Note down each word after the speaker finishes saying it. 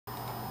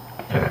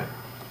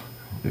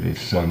It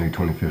is Sunday,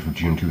 25th of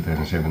June,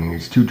 2017.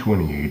 It's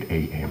 2:28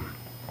 a.m.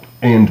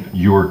 And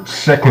your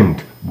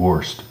second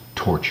worst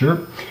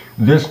torture.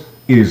 This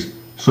is,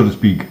 so to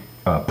speak,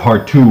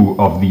 part 2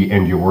 of the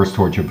End Your Worst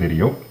Torture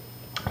video,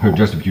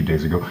 just a few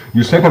days ago.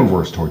 Your second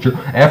worst torture,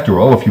 after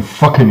all of you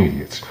fucking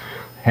idiots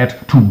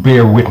had to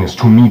bear witness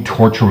to me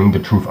torturing the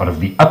truth out of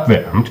the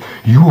Abwehramt,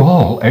 you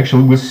all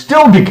actually will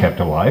still be kept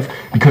alive,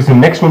 because the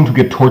next one to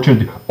get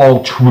tortured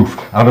all truth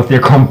out of their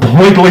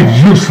completely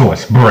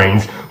useless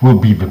brains will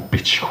be the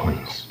bitch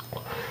queens.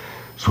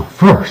 So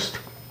first,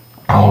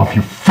 all of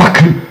you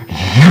fucking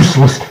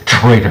useless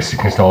traitors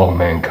against all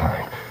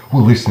mankind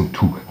will listen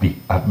to the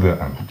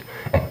Abwehramt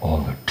and all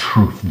the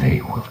truth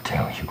they will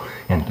tell you.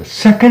 And the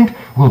second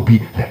will be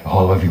that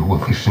all of you will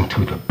listen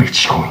to the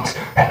bitch queens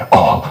and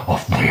all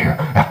of their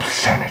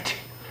obscenity.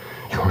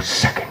 Your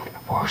second